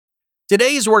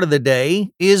Today's word of the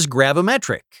day is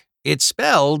gravimetric. It's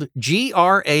spelled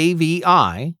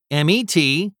Gravimetric.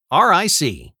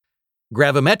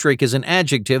 Gravimetric is an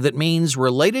adjective that means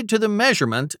related to the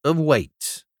measurement of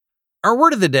weight. Our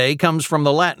word of the day comes from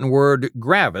the Latin word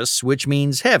gravis, which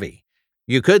means heavy.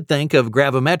 You could think of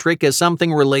gravimetric as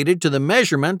something related to the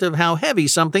measurement of how heavy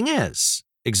something is.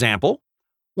 Example: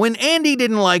 when Andy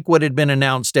didn't like what had been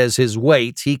announced as his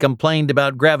weight, he complained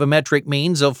about gravimetric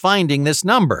means of finding this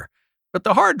number. But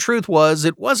the hard truth was,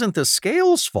 it wasn't the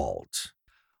scale's fault.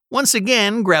 Once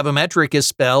again, gravimetric is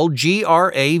spelled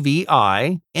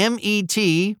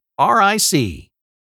Gravimetric.